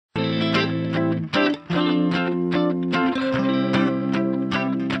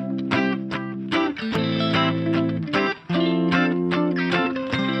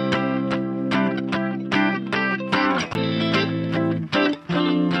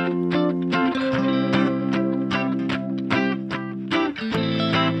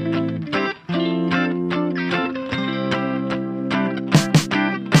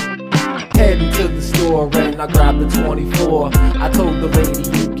grabbed the 24. I told the lady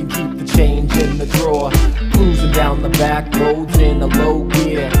you can keep the change in the drawer. Cruising down the back roads in a low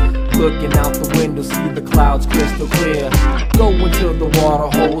gear, looking out the window, see the clouds crystal clear. Go into the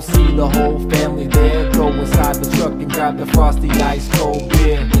water hole, see the whole family there. Go inside the truck and grab the frosty ice cold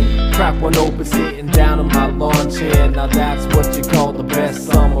beer. Crack one open, sitting down in my lawn chair. Now that's what you call the best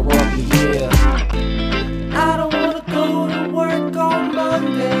summer of the year. I don't wanna go to work on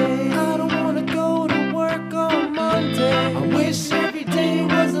Monday. I don't wanna go to work on Monday. I wish every day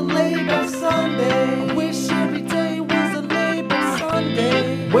was a Labor Sunday. I wish every day was a Labor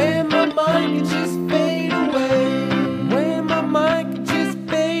Sunday, where my mind could just fade away, where my mind could just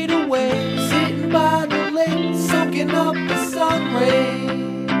fade away, sitting by the lake, soaking up the sun rays.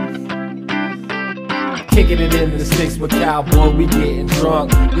 Kicking it in the sticks with cowboy, we getting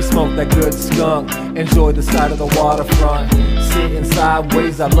drunk. We smoke that good skunk, enjoy the sight of the waterfront. Sitting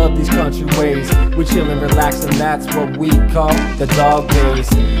sideways, I love these country ways. We chillin', relaxin', that's what we call the dog days.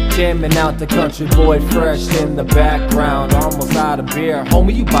 Jamming out the country boy, fresh in the background. Almost out of beer,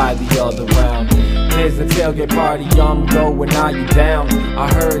 homie, you buy the other round. There's a tailgate party, I'm going, are you down?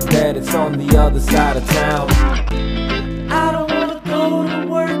 I heard that it's on the other side of town. I don't wanna go to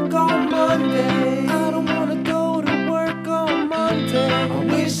work on Monday. I don't wanna go to work on Monday. I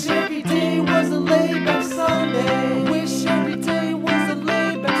wish every day was a Labor Sunday. I wish every day was a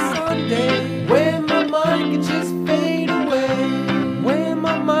Labor Sunday, where my mind could just fade away, where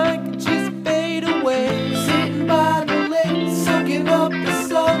my mind could just fade away, sitting by the lake, soaking up the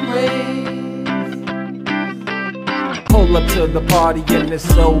sun rays. Pull up to the party and there's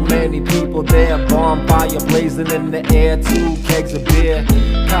so many people there. Bonfire blazing in the air, 2 kegs of beer.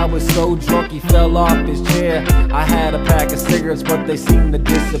 Kyle was so drunk he fell off his chair. I had a pack of cigarettes but they seemed to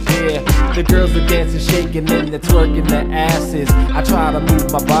disappear. The girls are dancing, shaking and they're twerking their asses. I try to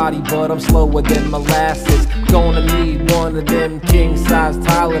move my body but I'm slower than molasses. Gonna need one of them king size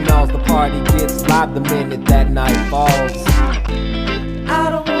Tylenols. The party gets live the minute that night falls.